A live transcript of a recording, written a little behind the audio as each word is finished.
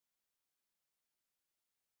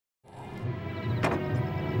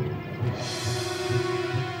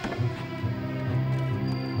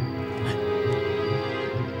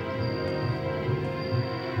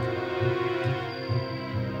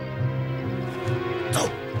走。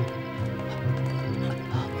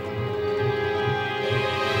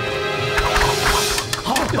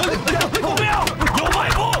好，后面有埋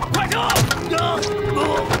伏，快撤！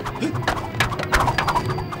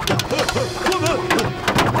关门！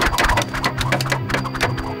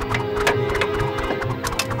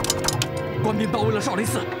官兵包围了少林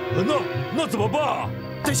寺，那怎么办？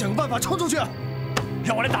再想个办法冲出去。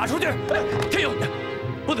让我来打出去！天佑，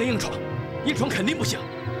不能硬闯，硬闯肯定不行。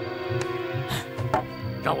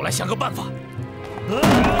让我来想个办法。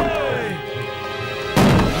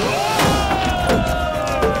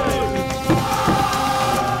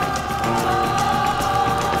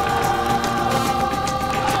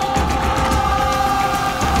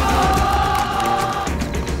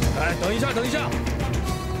哎，等一下，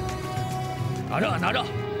拿着，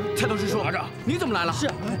蔡道师叔，拿着。你怎么来了？是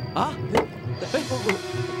啊？哎，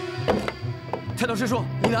蔡道师叔，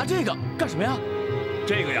你拿这个干什么呀？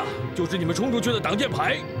这个呀，就是你们冲出去的挡箭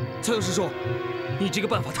牌。蔡道师叔，你这个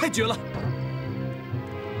办法太绝了。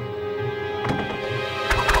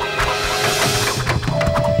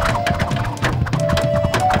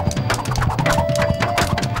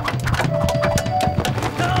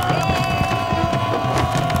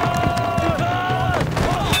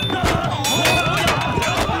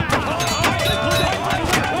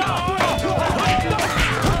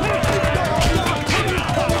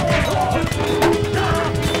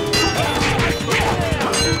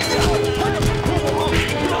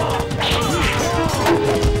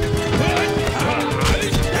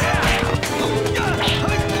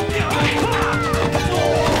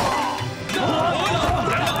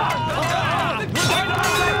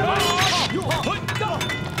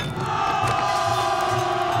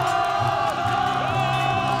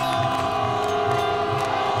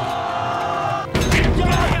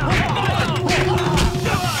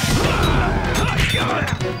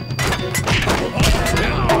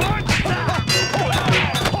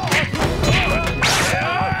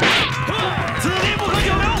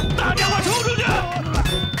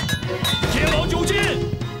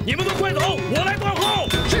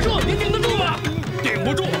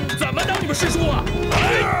师叔啊！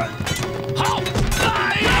好，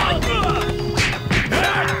来呀！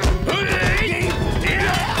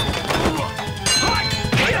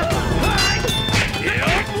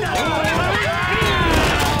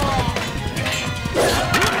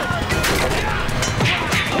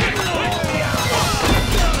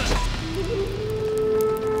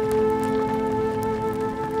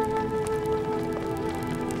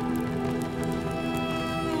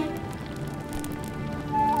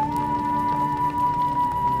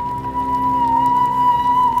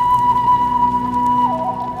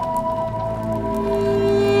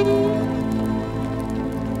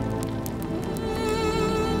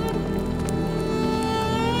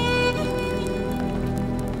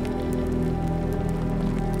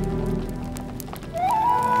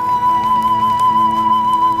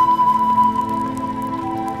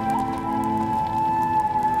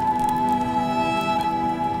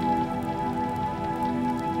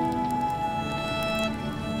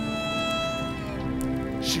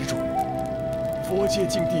佛界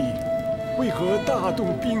境地为何大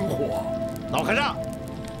动兵火？老和尚，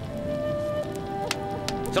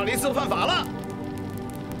少林寺犯法了，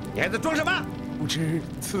你还在装什么？不知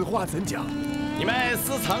此话怎讲？你们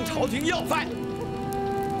私藏朝廷要犯，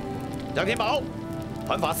张天保、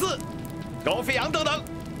桓法嗣、高飞扬等等，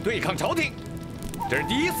对抗朝廷，这是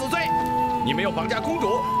第一死罪；你们又绑架公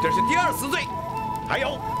主，这是第二死罪；还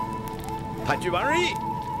有判决王仁义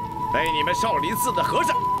被你们少林寺的和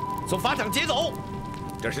尚从法场劫走，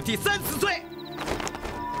这是第三死罪。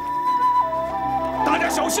大家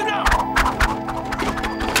小心啊！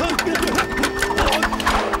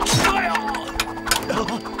哎呀！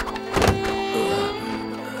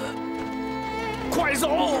快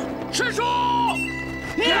走，师叔！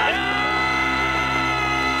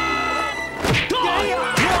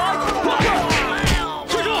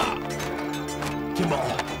师叔，天宝，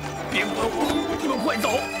别管我，你们快走！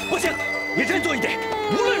不行，你振作一点，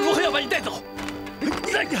无论如何要把你带走。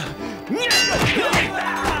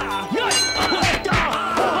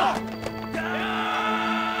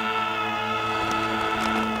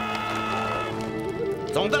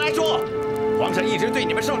总的来说，皇上一直对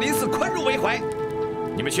你们少林寺宽容为怀，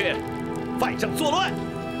你们却犯上作乱。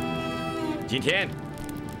今天，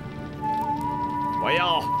我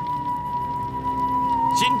要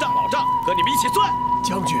新账老账和你们一起算。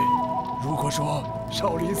将军，如果说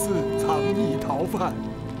少林寺藏匿逃犯，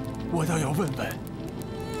我倒要问问，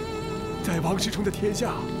在王世充的天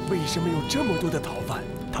下，为什么有这么多的逃犯？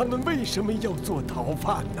他们为什么要做逃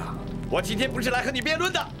犯呢？我今天不是来和你辩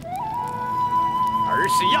论的，而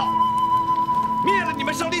是要灭了你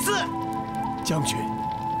们少林寺。将军，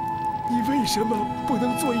你为什么不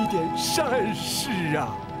能做一点善事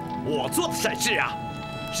啊？我做的善事啊，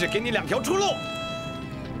是给你2条出路：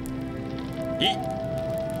一，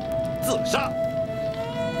自杀；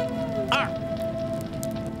二，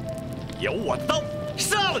有我的刀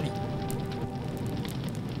杀了你。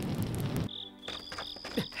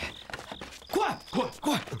快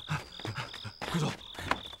走！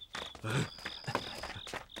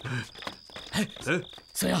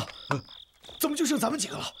怎样？怎么就剩咱们几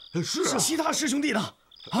个了？是啊，其他师兄弟呢？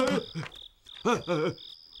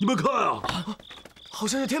你们看啊，好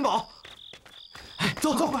像是天宝。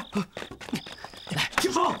走，快！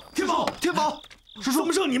天宝，师叔，怎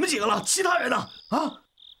么剩你们几个了？其他人呢？啊？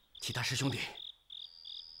其他师兄弟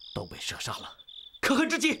都被射杀了。可恨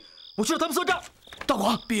之极，我去找他们算账。道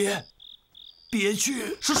广，别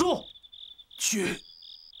去，师叔，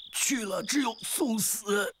去了只有送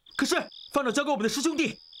死。可是方丈交给我们的师兄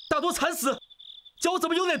弟大多惨死，叫我怎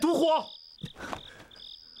么有脸独活？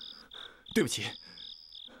对不起，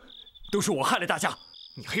都是我害了大家，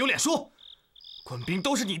你还有脸说？官兵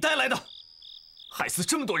都是你带来的，害死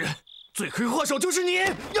这么多人，罪魁祸首就是你！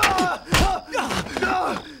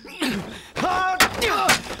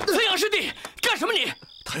飞扬师弟，干什么你？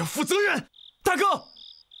他要负责任。大哥，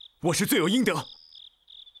我是罪有应得，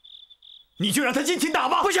你就让他尽情打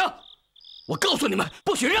吧。不行，我告诉你们，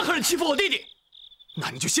不许任何人欺负我弟弟。那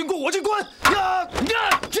你就先过我这关。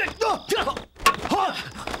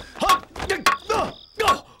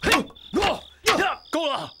够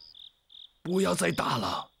了，不要再打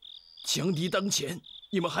了。强敌当前，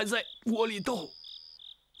你们还在窝里斗，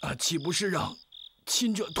岂不是让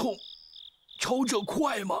亲者痛，仇者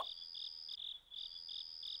快吗？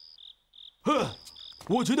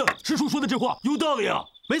我觉得师叔说的这话有道理啊。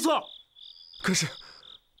没错，可是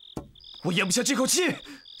我咽不下这口气。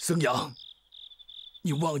僧阳，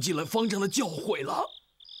你忘记了方丈的教诲了。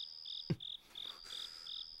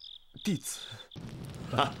弟子。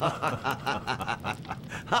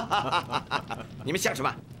你们笑什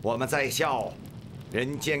么？我们在笑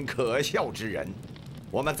人间可笑之人，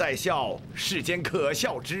我们在笑世间可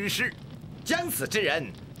笑之事。将死之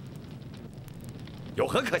人有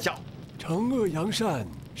何可笑？惩恶扬善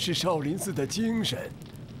是少林寺的精神，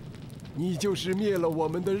你就是灭了我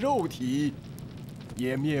们的肉体，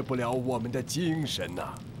也灭不了我们的精神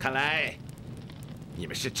呐。看来你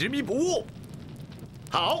们是执迷不悟。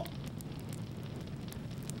好，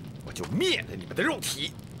我就灭了你们的肉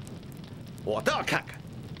体，我倒要看看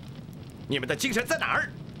你们的精神在哪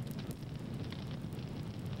儿。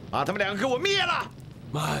把他们2个给我灭了！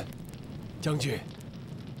慢，将军，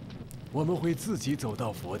我们会自己走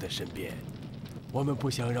到佛的身边。我们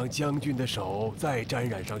不想让将军的手再沾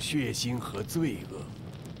染上血腥和罪恶，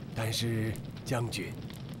但是将军，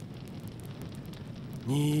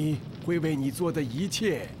你会为你做的一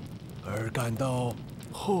切而感到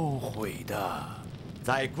后悔的。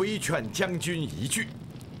再规劝将军一句：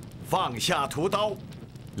放下屠刀，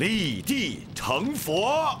立地成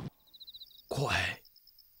佛。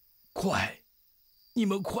快，你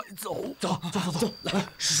们快走！走，来，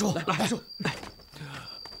师叔，来，师叔，来。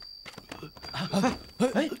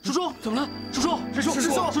哎，师叔，怎么了？师叔，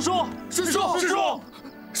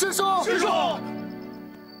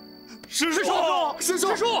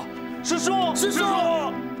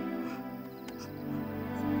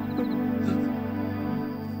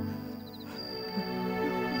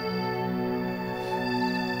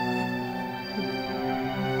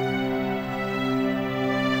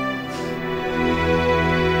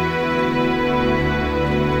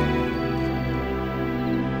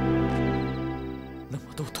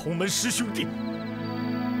同门师兄弟，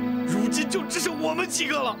如今就只剩我们几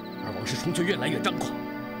个了，而王世充却越来越张狂，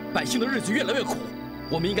百姓的日子越来越苦。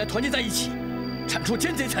我们应该团结在一起，铲除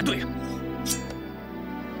奸贼才对啊！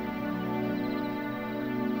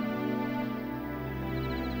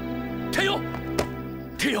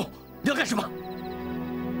天佑，你要干什么？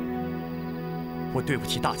我对不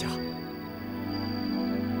起大家，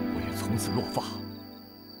我愿从此落发，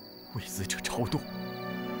为死者超度，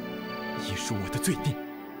以赎我的罪孽。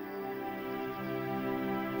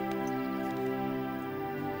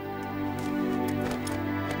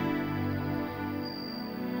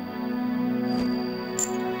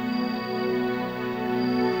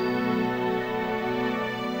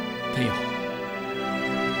天佑，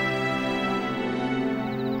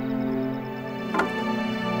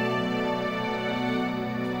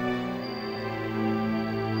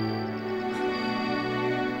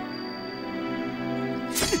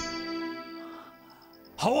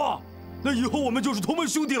好啊，那以后我们就是同门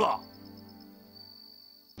兄弟了。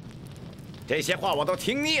这些话我都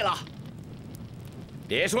听腻了，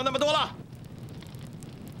别说那么多了，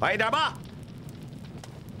快点吧！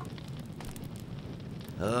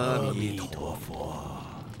阿弥陀佛。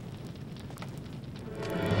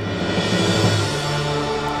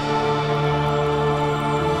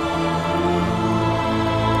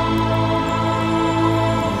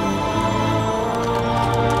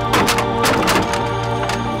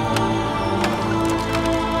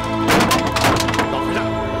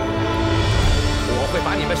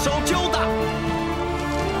烧焦的！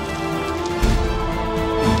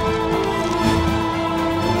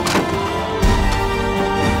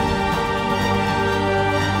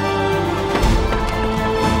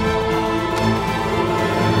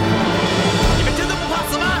你们真的不怕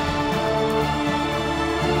死吗？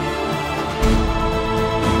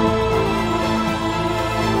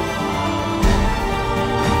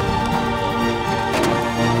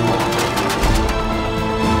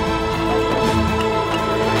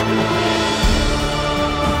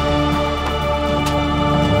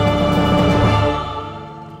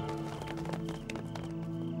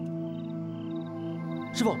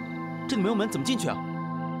师傅，这里没有门，怎么进去啊？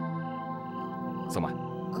僧们，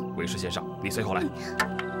为师先上，你随后来。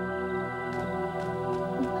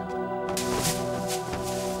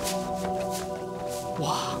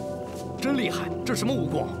哇，真厉害！这是什么武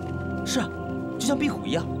功？是啊，就像壁虎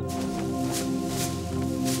一样。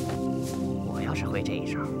我要是会这一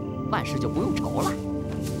手，万事就不用愁了。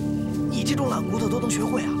你这种懒骨头都能学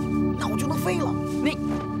会啊，那我就能飞了。你。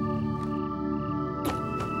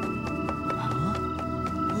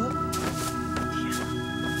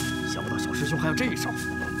 师兄还有这一手，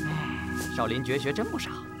少林绝学真不少。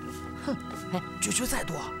哼，绝学再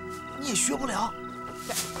多，你也学不了。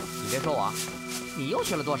你别说我，你又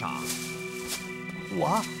学了多少？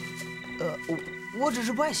我，我只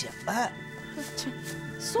是不爱显摆。切，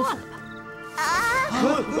算了吧。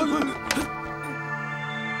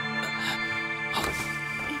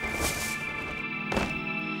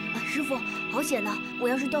师傅，好险呐！我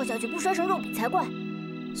要是掉下去，不摔成肉饼才怪。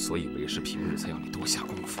所以为师平日才要你多下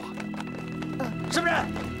功夫啊。 什么人？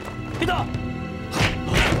别动！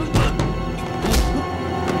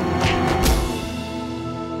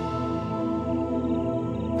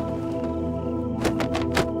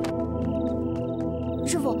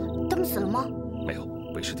师傅，他们死了吗？没有，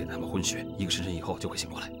为师点他们昏血，1个时辰以后就会醒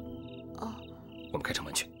过来。哦，我们开城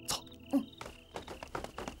门去，走。嗯。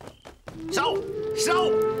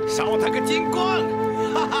烧他个精光！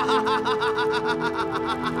哈哈哈哈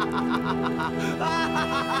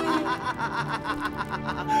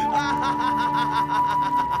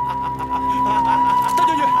大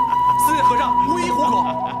将军，四位和尚无一糊口。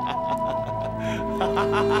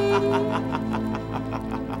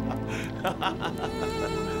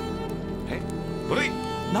哎，不对，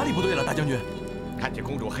哪里不对了，大将军？看见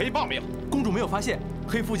公主黑豹没有？公主没有发现，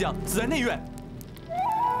黑副将死在内院。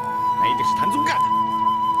那一定是谭宗干的。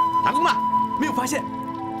谭宗呢？没有发现。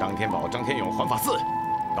张天保、张天勇、桓法嗣、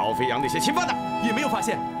高飞扬那些侵犯的也没有发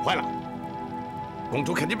现。坏了，公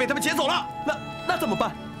主肯定被他们劫走了。那怎么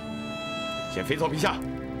办？先飞奏陛下，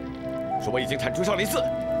说我已经铲除少林寺，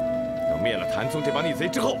等灭了谭宗这帮逆贼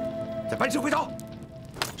之后，再班师回朝。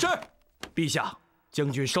是，陛下，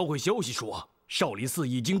将军捎回消息说，少林寺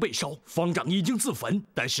已经被烧，方丈已经自焚，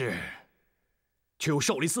但是却有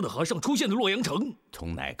少林寺的和尚出现在洛阳城。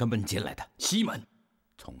从哪个门进来的？西门。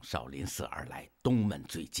从少林寺而来，东门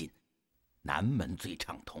最近，南门最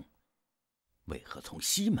畅通。为何从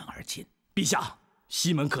西门而进？陛下，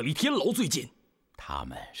西门可离天牢最近。他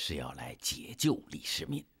们是要来解救李世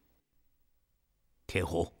民。铁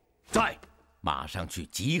虎在，马上去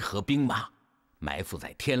集合兵马，埋伏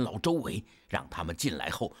在天牢周围，让他们进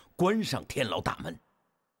来后关上天牢大门，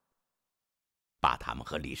把他们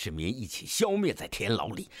和李世民一起消灭在天牢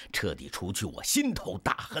里，彻底除去我心头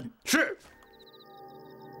大恨。是。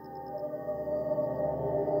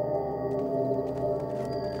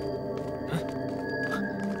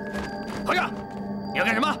和尚，你要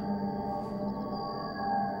干什么？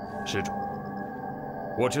施主，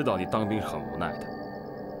我知道你当兵很无奈的，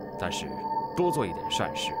但是多做一点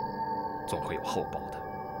善事，总会有厚报的。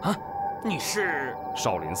啊，你是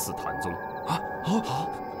少林寺谭宗啊？好，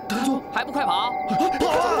谭宗还不快跑！跑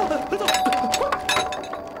啊！走！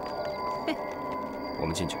我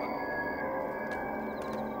们进去吧。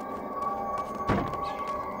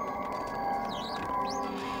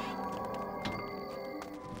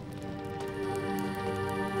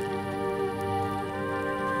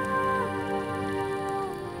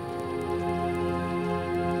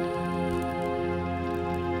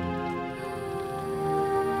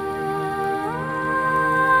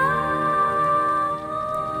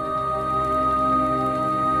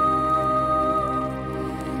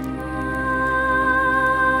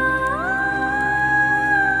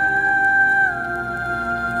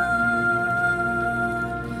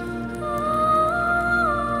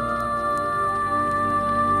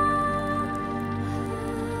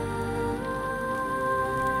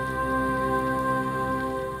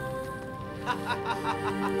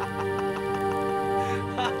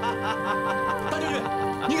大将军，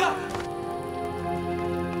您看，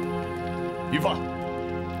于凤，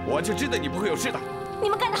我就知道你不会有事的。你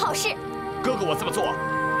们干的好事。哥哥我这么做，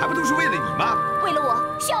还不都是为了你吗？为了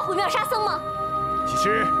我，需要毁庙杀僧吗？其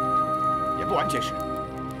实也不完全是，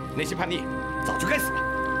那些叛逆早就该死了。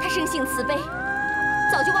他生性慈悲，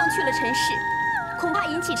早就忘却了尘世，恐怕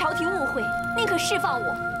引起朝廷误会，宁可释放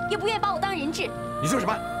我，也不愿把我当人质。你说什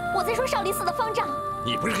么？我在说少林寺的方丈。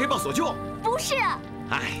你不是黑豹索救？不是。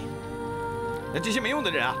哎，那这些没用的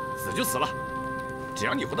人啊，死就死了，只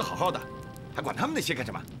要你活得好好的，还管他们那些干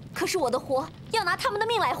什么？可是我的活要拿他们的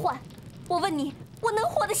命来换，我问你，我能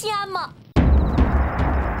活得心安吗？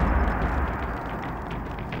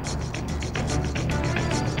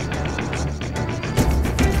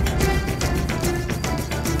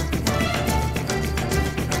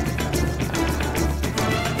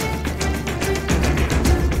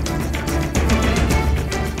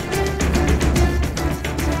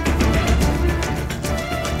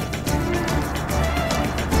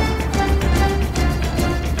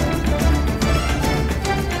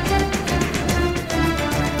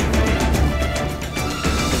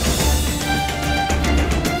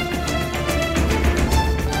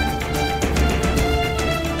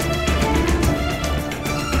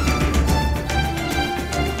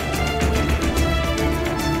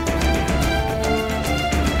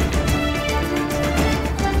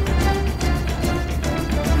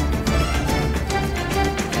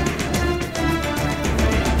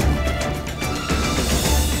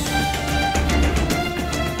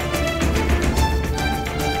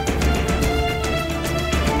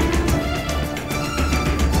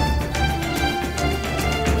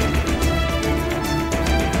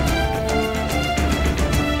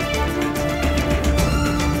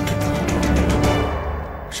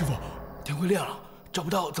找不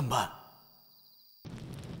到怎么办？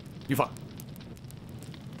玉凤，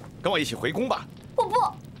跟我一起回宫吧。我不。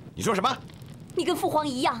你说什么？你跟父皇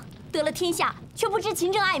一样，得了天下，却不知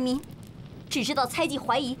勤政爱民，只知道猜忌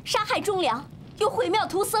怀疑、杀害忠良，又毁庙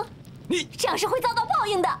屠僧。你这样是会遭到报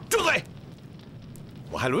应的。住嘴！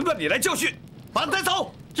我还轮不到你来教训，把他带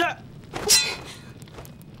走。是。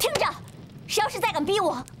听着，谁要是再敢逼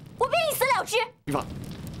我，我便一死了之。玉凤，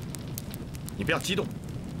你不要激动，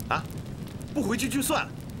啊！不回去就算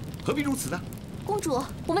了，何必如此呢？公主，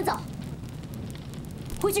我们走。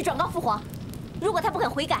回去转告父皇，如果他不肯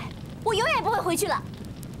悔改，我永远也不会回去了。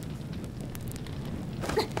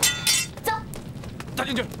走。大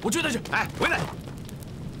将军，我追他去。哎，回来！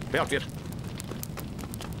不要追他，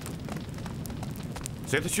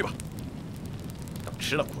随他去吧。等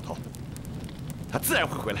吃了苦头，他自然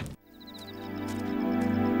会回来。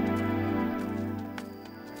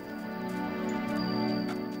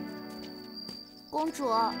公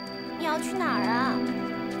主，你要去哪儿啊？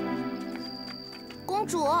公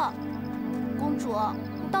主，公主，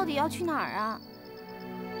你到底要去哪儿啊？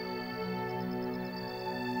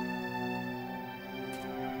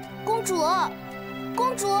公主，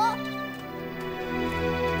公主。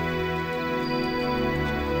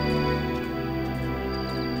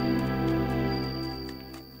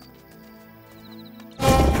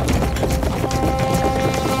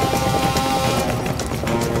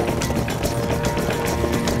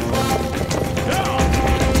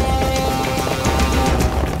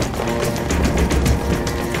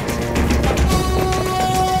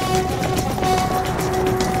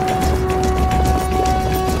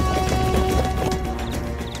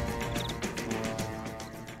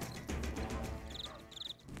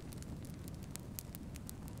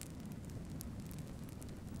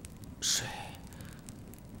水，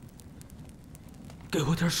给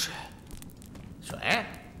我点水。水？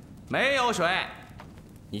没有水，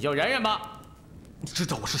你就忍忍吧。你知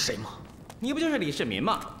道我是谁吗？你不就是李世民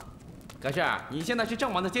吗？可是你现在是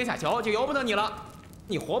郑王的阶下囚，就由不得你了。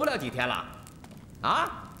你活不了几天了，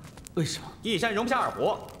啊？为什么？一山容不下二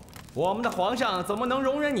虎，我们的皇上怎么能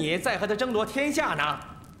容忍你再和他争夺天下呢？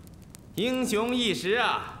英雄一时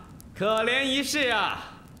啊，可怜一世啊！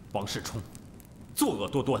王世充，作恶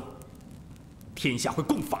多端，天下会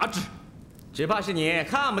共伐之。只怕是你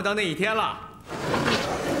看不到那一天了。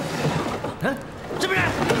嗯，这边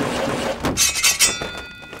人。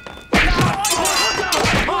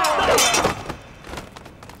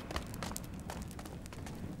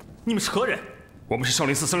你们是何人？我们是少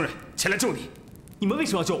林寺僧人，前来救你。你们为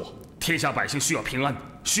什么要救我？天下百姓需要平安，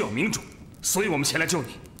需要民主，所以我们前来救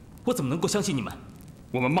你。我怎么能够相信你们？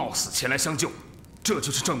我们冒死前来相救，这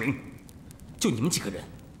就是证明。就你们几个人，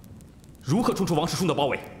如何冲出王世充的包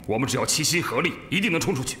围？我们只要齐心合力，一定能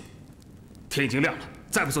冲出去。天已经亮了，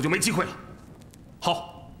再不走就没机会了。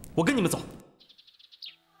好，我跟你们走。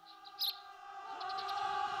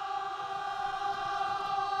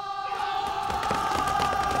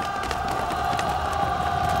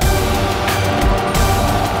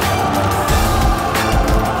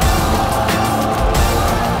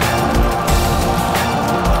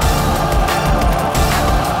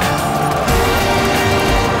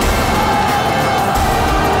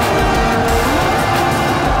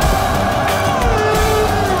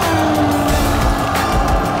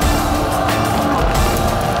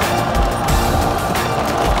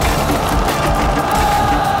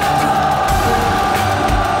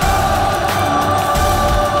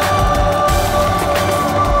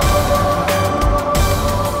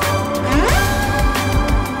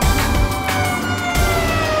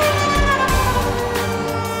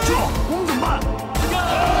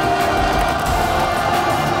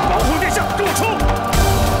给我出！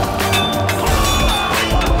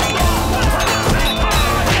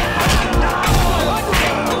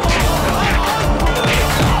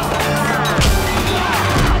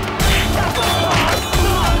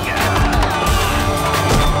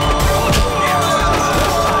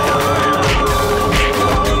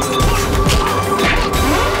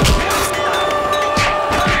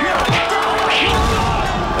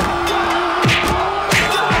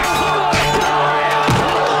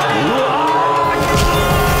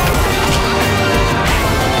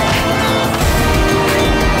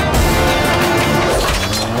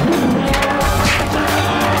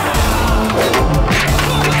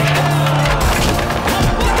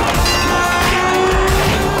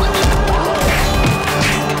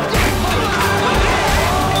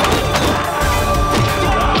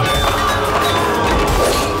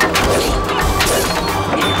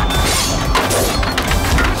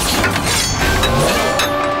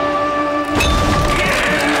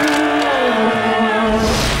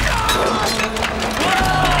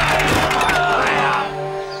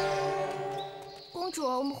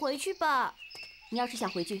 你要是想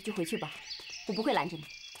回去就回去吧，我不会拦着你。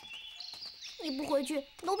你不回去，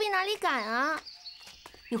奴婢哪里敢啊？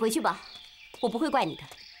你回去吧，我不会怪你的。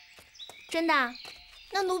真的？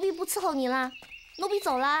那奴婢不伺候你了，奴婢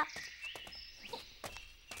走了。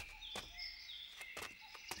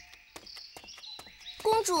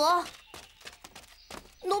公主，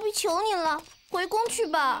奴婢求你了，回宫去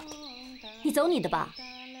吧。你走你的吧。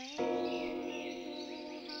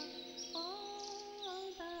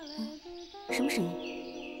 什么声音？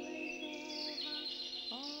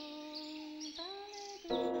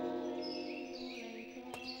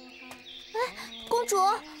哎，公主，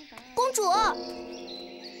公主！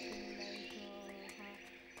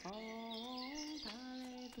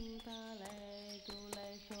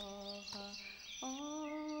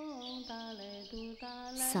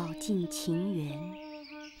扫尽情缘，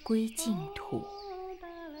归净土，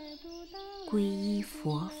皈依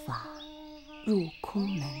佛法，入空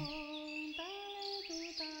门。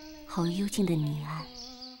 好幽静的泥岸，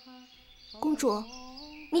公主，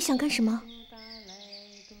你想干什么？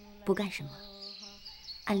不干什么，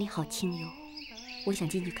岸里好清幽，我想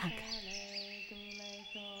进去看看。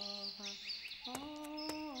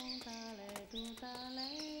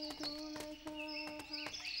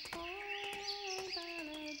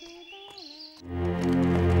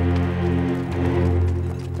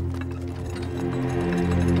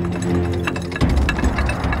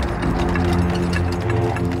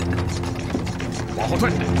往后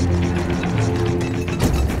退！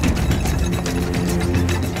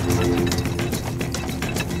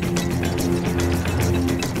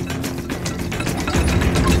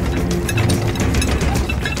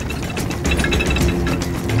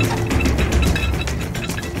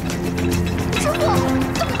师傅，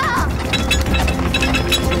怎么办？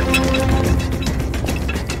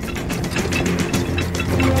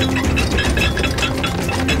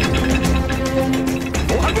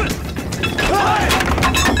罗汉棍！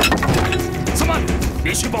 司马，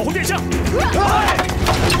必须保护殿下！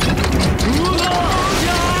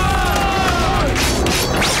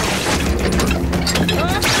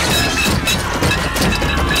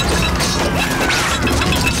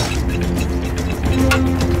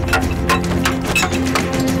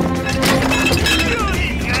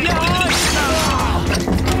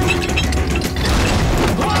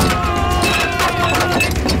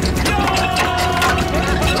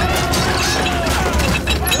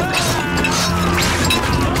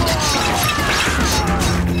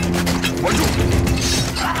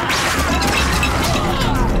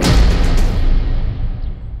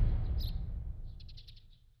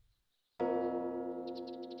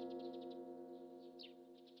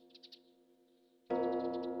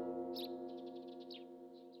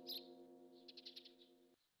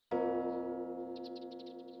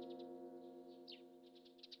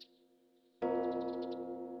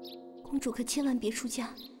公主可千万别出家，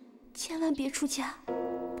千万别出家，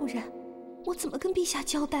不然我怎么跟陛下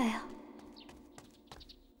交代啊？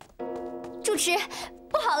主持，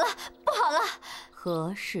不好了，不好了！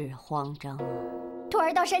何事慌张啊？徒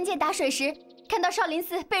儿到山涧打水时，看到少林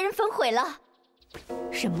寺被人焚毁了。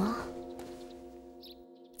什么？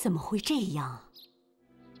怎么会这样？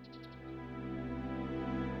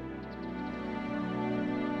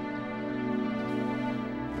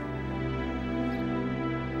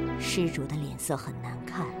施主的脸色很难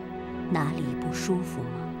看，哪里不舒服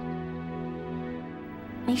吗？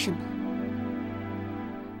没什么。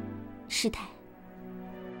师太，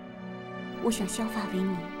我想削发为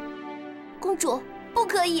尼。公主，不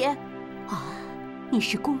可以！啊，你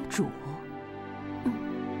是公主。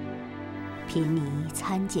贫尼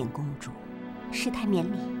参见公主，世态免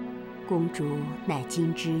礼。公主乃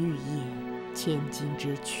金枝玉叶，千金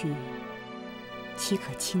之躯，岂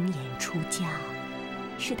可轻言出嫁？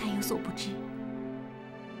世态有所不知，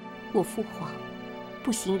我父皇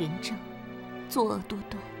不行仁政，作恶多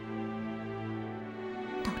端，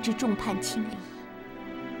导致众叛亲离，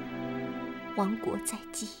亡国在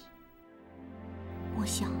即。我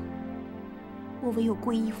想，我唯有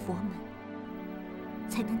皈依佛门，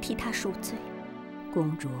才能替他赎罪。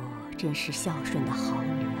公主真是孝顺的好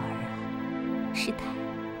女儿啊！世态，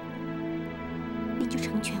你就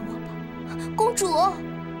成全我吧，公主。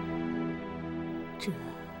这。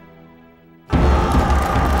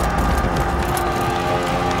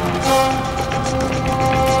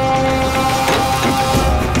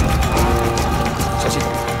小心！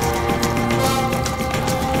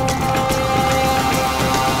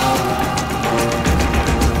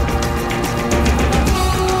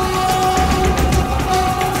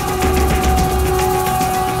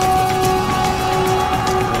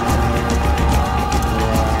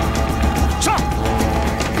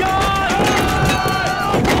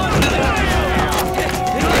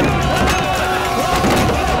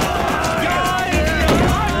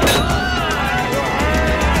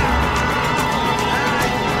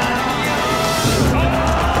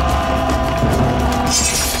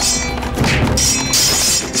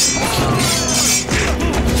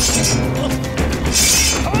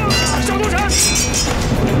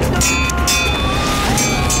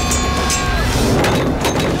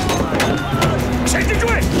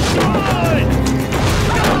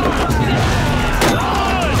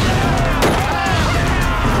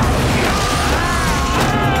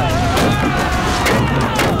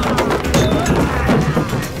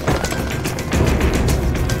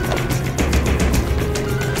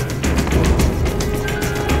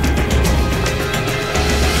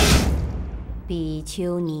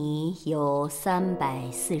丘尼有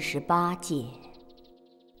348戒，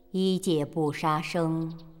一戒不杀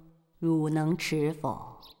生，汝能持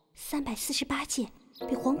否？348戒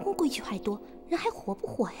比皇宫规矩还多，人还活不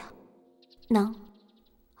活呀？能。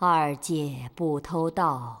2戒不偷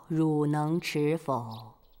盗，汝能持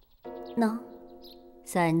否？能。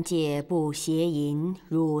3戒不邪淫，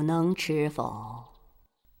汝能持否？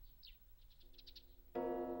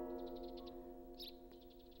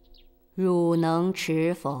汝能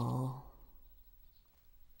持否？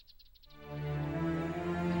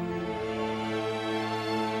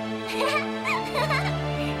天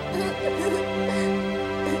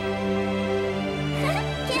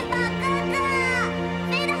宝哥哥，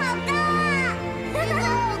飞得好高啊！你给我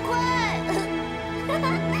快！天宝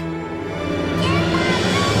哥哥！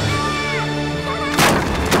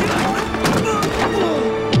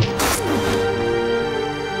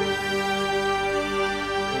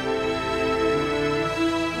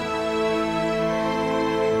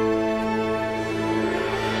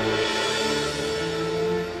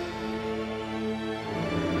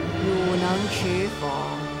能持否？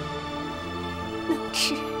能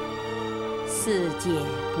持。4戒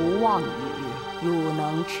不妄语，汝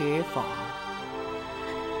能持否？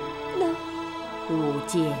能。5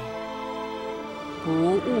戒不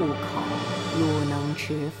误口，汝能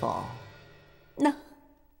持否？能。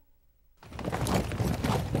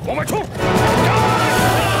往外冲！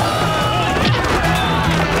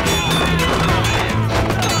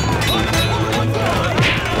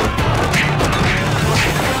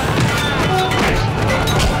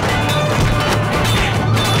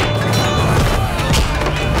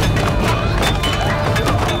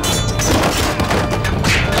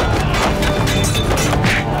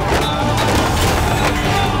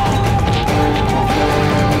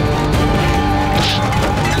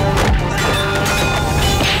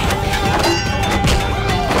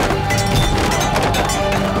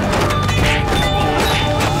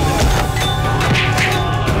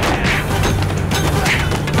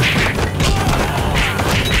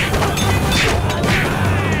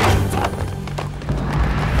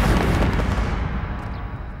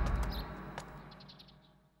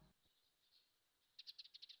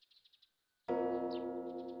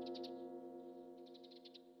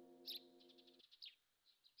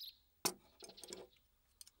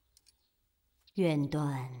愿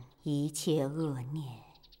断一切恶念，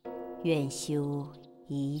愿修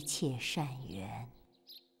一切善缘，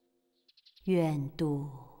愿度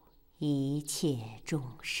一切众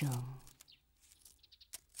生。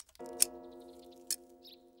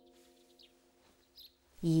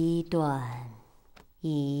一断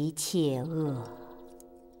一切恶，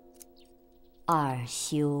二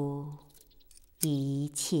修一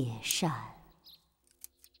切善，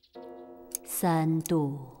三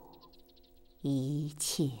度一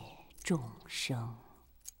切众生。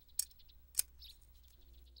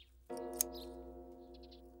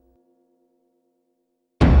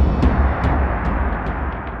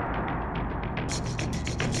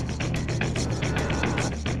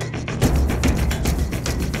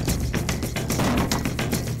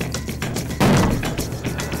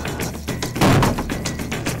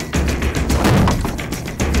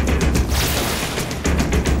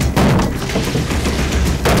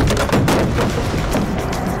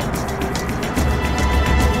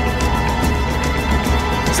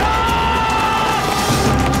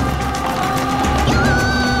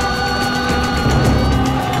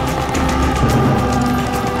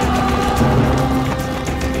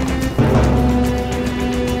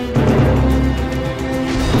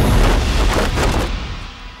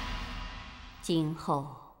今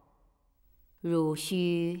后，汝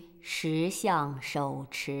须十相手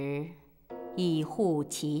持，以护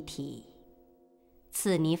其体。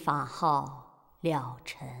赐你法号了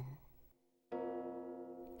尘。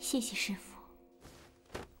谢谢师父。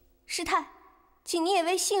师太，请你也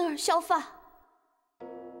为杏儿削发。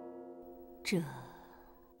这，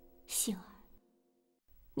杏儿，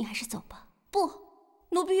你还是走吧。不，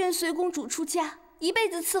奴婢愿随公主出家，一辈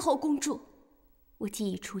子伺候公主。我既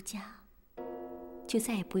已出家，就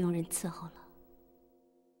再也不用人伺候了。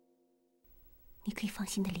你可以放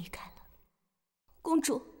心的离开了。公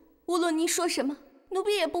主，无论您说什么，奴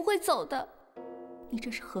婢也不会走的。你这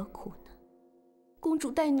是何苦呢？公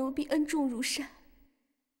主待奴婢恩重如山，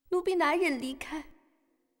奴婢哪忍离开？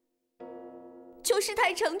求师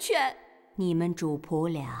太成全。你们主仆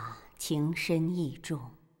俩情深义重，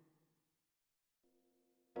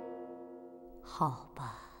好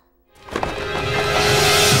吧。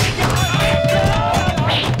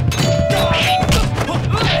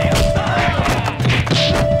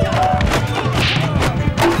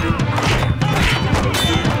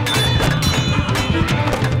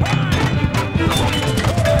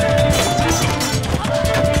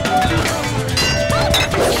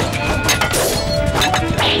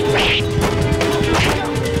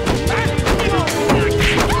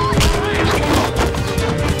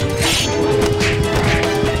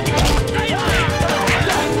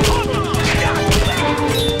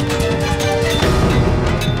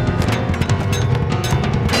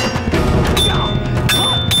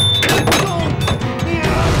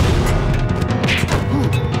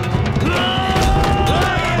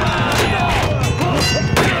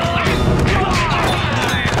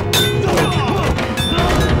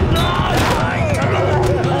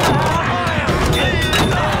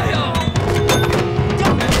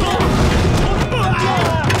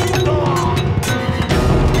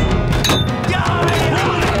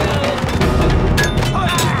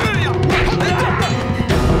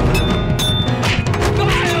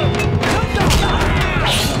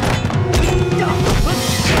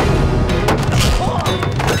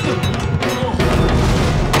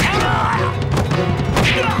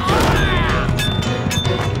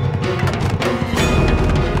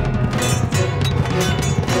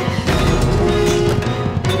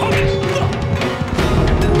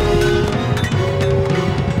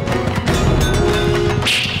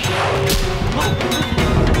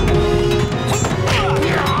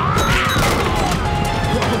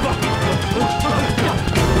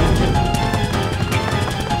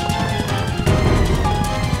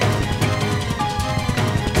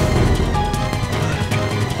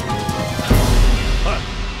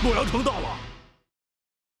洛阳城到了。